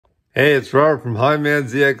Hey, it's Robert from Highman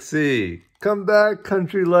ZXC. Come back,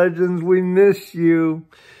 country legends. We miss you.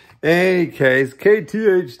 Any case,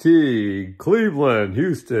 KTHT, Cleveland,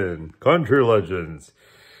 Houston, country legends.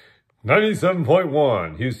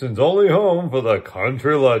 97.1, Houston's only home for the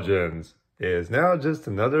country legends, is now just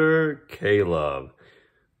another K-Love.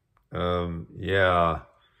 Yeah.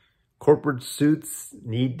 Corporate suits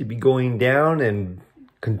need to be going down and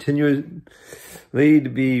continually to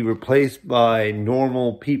be replaced by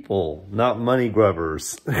normal people, not money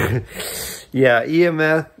grubbers. Yeah,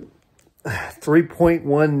 EMF,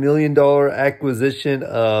 $3.1 million acquisition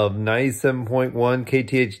of 97.1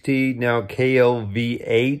 KTHT, now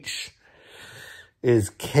KLVH,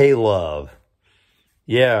 is K-Love.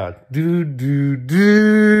 Yeah,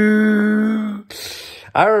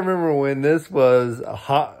 I remember when this was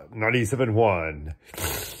hot, 97.1.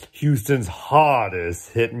 Houston's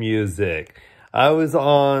hottest hit music. I was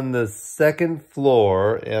on the second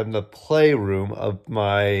floor in the playroom of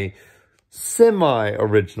my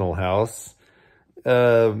semi-original house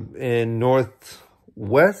in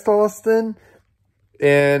Northwest Austin.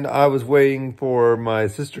 And I was waiting for my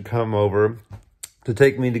sister to come over to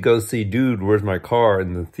take me to go see Dude, Where's My Car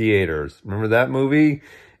in the theaters. Remember that movie?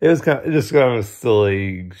 It was just kind of a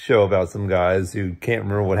silly show about some guys who can't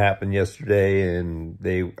remember what happened yesterday, and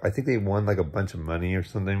I think they won like a bunch of money or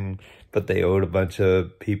something, but they owed a bunch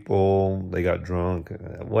of people. They got drunk,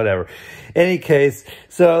 whatever. Any case,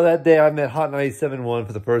 so that day I met Hot 97.1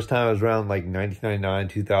 for the first time. I was around like 1999,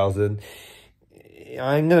 2000.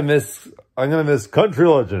 I'm gonna miss Country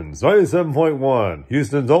Legends, 97.1.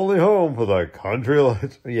 Houston's only home for the Country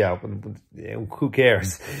Legends. Yeah, who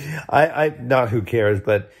cares? Not who cares,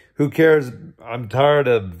 but who cares? I'm tired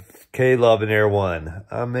of K-Love and Air One.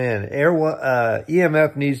 Oh man, Air One,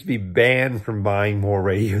 EMF needs to be banned from buying more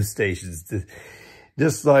radio stations.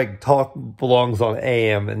 Just like talk belongs on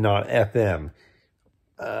AM and not FM.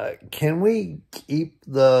 Can we keep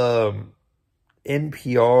the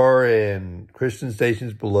NPR and Christian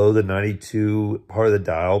stations below the 92 part of the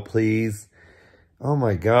dial, please? Oh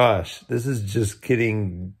my gosh, this is just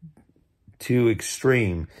getting too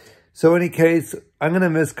extreme. So in any case, I'm going to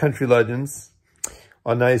miss Country Legends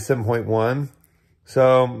on 97.1.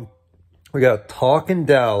 So we got Talk in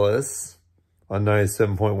Dallas on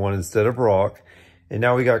 97.1 instead of Rock. And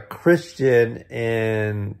now we got Christian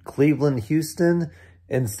in Cleveland, Houston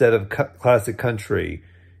instead of Classic Country.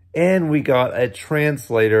 And we got a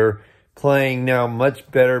translator playing now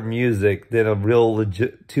much better music than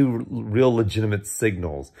two real legitimate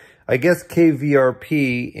signals. I guess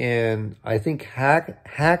KVRP and I think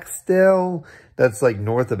Hackstell, that's like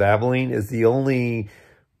north of Abilene, is the only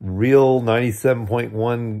real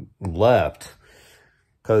 97.1 left.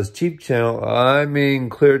 Because Cheap Channel,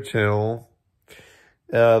 Clear Channel,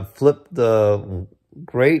 flipped the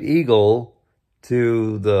Great Eagle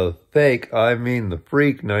to the fake, the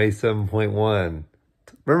freak 97.1.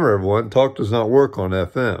 Remember everyone, talk does not work on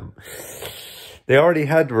FM. They already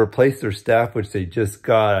had to replace their staff, which they just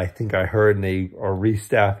got, I think I heard, and they are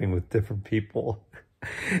restaffing with different people.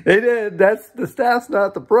 They did. The staff's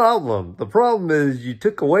not the problem. The problem is you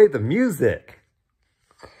took away the music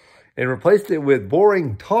and replaced it with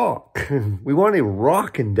boring talk. We want a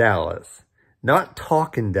rock in Dallas, not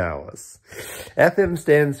talk in Dallas. FM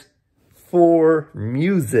stands for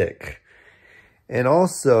music. And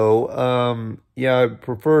also, yeah, I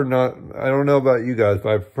prefer not, I don't know about you guys,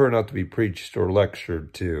 but I prefer not to be preached or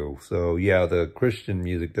lectured to. So yeah, the Christian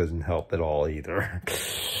music doesn't help at all either.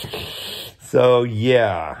 So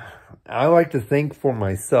yeah, I like to think for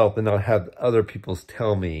myself and not have other people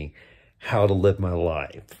tell me how to live my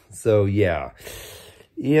life. So yeah,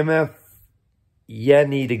 EMF, you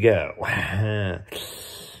need to go.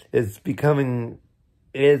 It's becoming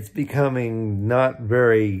not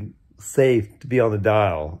very safe to be on the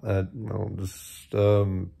dial. Just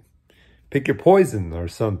pick your poison or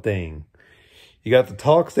something. You got the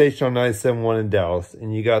talk station on 97.1 in Dallas,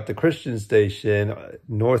 and you got the Christian station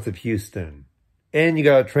north of Houston. And you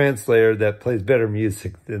got a translator that plays better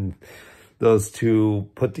music than those two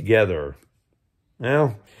put together.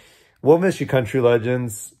 Well, we'll miss you, Country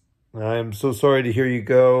Legends. I'm so sorry to hear you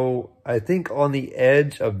go. I think On the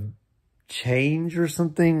Edge of Change or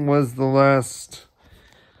something was the last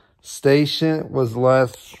station, was the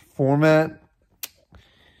last format,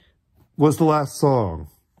 was the last song.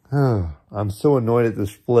 I'm so annoyed at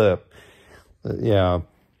this flip. Yeah.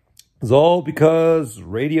 It's all because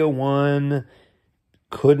Radio 1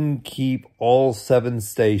 couldn't keep all 7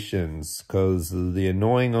 stations because of the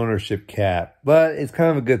annoying ownership cap. But it's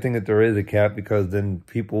kind of a good thing that there is a cap, because then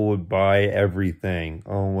people would buy everything.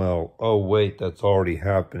 Oh, well. Oh, wait, that's already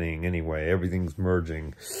happening anyway. Everything's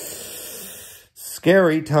merging.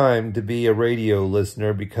 Scary time to be a radio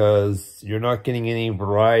listener, because you're not getting any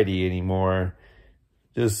variety anymore.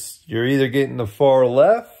 You're either getting the far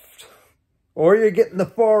left or you're getting the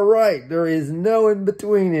far right. There is no in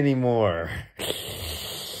between anymore.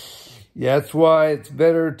 Yeah, that's why it's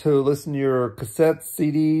better to listen to your cassettes,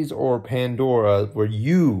 CDs, or Pandora, where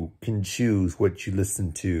you can choose what you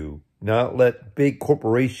listen to. Not let big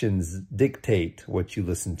corporations dictate what you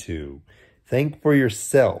listen to. Think for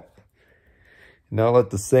yourself. Not let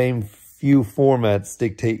the same few formats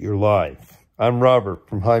dictate your life. I'm Robert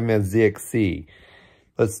from Hi-Man ZXC.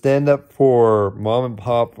 Let's stand up for mom and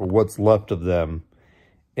pop, or what's left of them,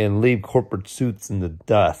 and leave corporate suits in the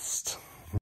dust.